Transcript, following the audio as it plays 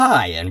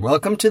Hi, and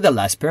welcome to the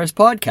Les Paris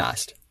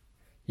podcast.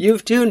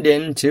 You've tuned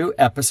in to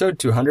episode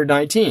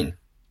 219.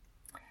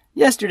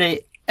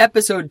 Yesterday,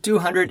 episode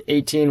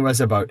 218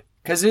 was about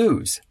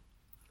kazoos.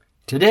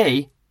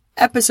 Today,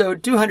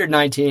 episode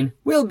 219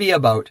 will be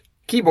about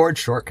keyboard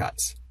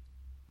shortcuts.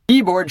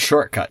 Keyboard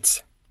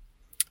shortcuts.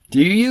 Do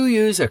you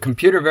use a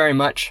computer very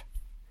much?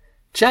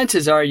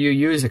 Chances are you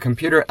use a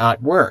computer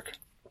at work.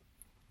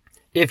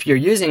 If you're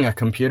using a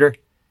computer,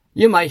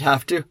 you might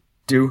have to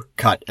do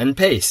cut and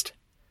paste.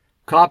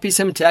 Copy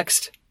some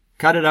text,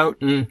 cut it out,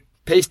 and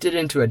paste it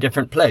into a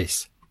different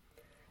place.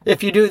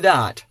 If you do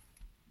that,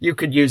 you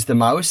could use the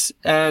mouse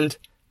and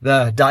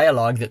the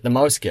dialogue that the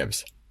mouse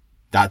gives.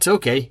 That's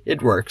okay,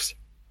 it works.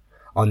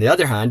 On the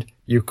other hand,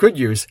 you could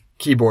use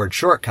keyboard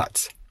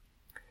shortcuts.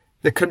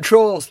 The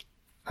Control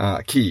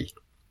key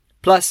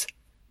plus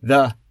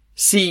the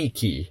C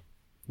key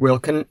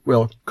will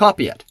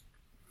copy it,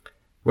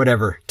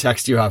 whatever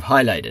text you have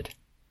highlighted.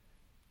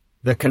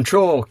 The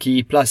Control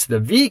key plus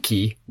the V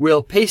key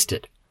will paste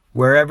it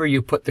wherever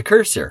you put the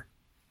cursor.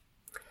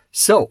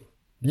 So,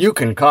 you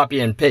can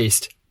copy and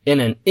paste in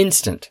an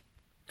instant.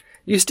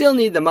 You still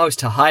need the mouse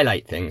to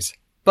highlight things,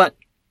 but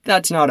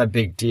that's not a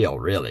big deal,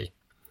 really.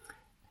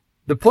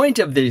 The point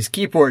of these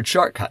keyboard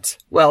shortcuts,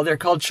 well, they're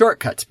called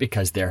shortcuts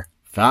because they're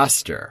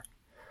faster.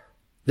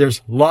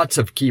 There's lots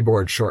of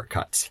keyboard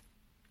shortcuts.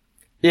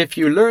 If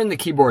you learn the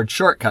keyboard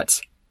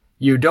shortcuts,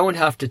 you don't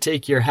have to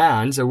take your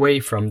hands away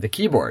from the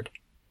keyboard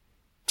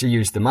to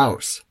use the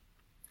mouse.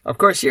 Of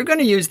course, you're going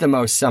to use the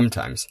mouse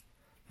sometimes,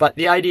 but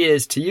the idea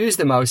is to use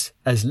the mouse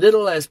as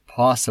little as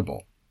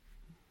possible.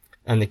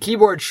 And the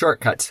keyboard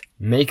shortcuts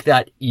make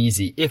that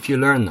easy if you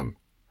learn them.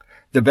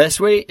 The best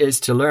way is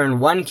to learn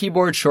one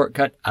keyboard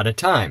shortcut at a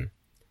time.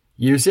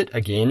 Use it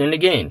again and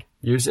again.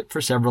 Use it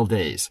for several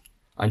days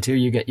until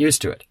you get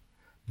used to it.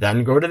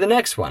 Then go to the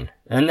next one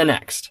and the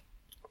next.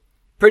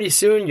 Pretty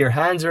soon your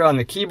hands are on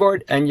the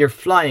keyboard and you're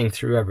flying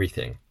through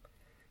everything.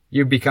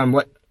 You become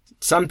what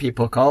some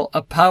people call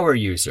a power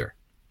user.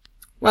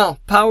 Well,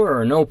 power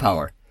or no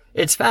power,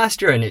 it's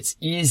faster and it's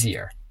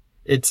easier.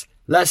 It's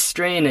less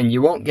strain and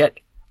you won't get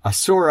a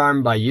sore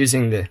arm by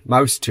using the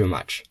mouse too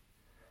much.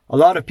 A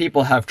lot of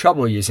people have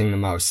trouble using the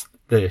mouse.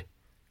 The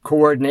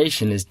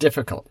coordination is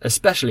difficult,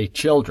 especially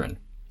children.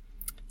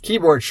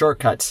 Keyboard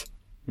shortcuts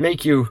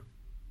make you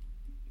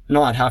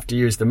not have to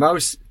use the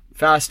mouse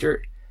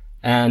faster,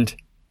 and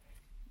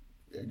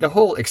the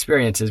whole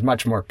experience is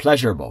much more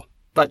pleasurable.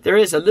 But there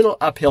is a little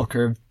uphill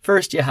curve.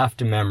 First, you have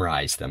to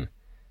memorize them.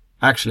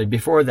 Actually,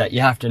 before that, you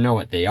have to know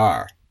what they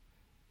are.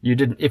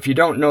 If you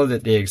don't know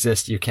that they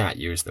exist, you can't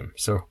use them.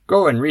 So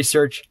go and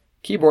research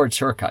keyboard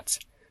shortcuts.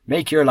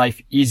 Make your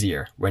life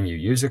easier when you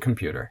use a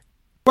computer.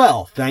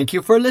 Well, thank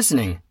you for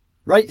listening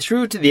right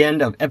through to the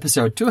end of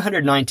episode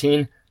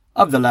 219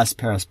 of the Les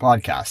Paris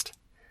podcast.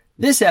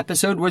 This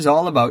episode was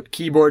all about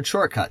keyboard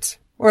shortcuts,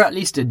 or at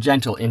least a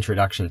gentle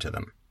introduction to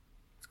them.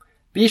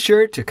 Be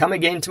sure to come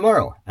again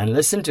tomorrow and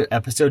listen to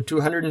episode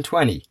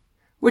 220,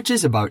 which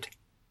is about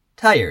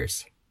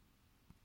tires.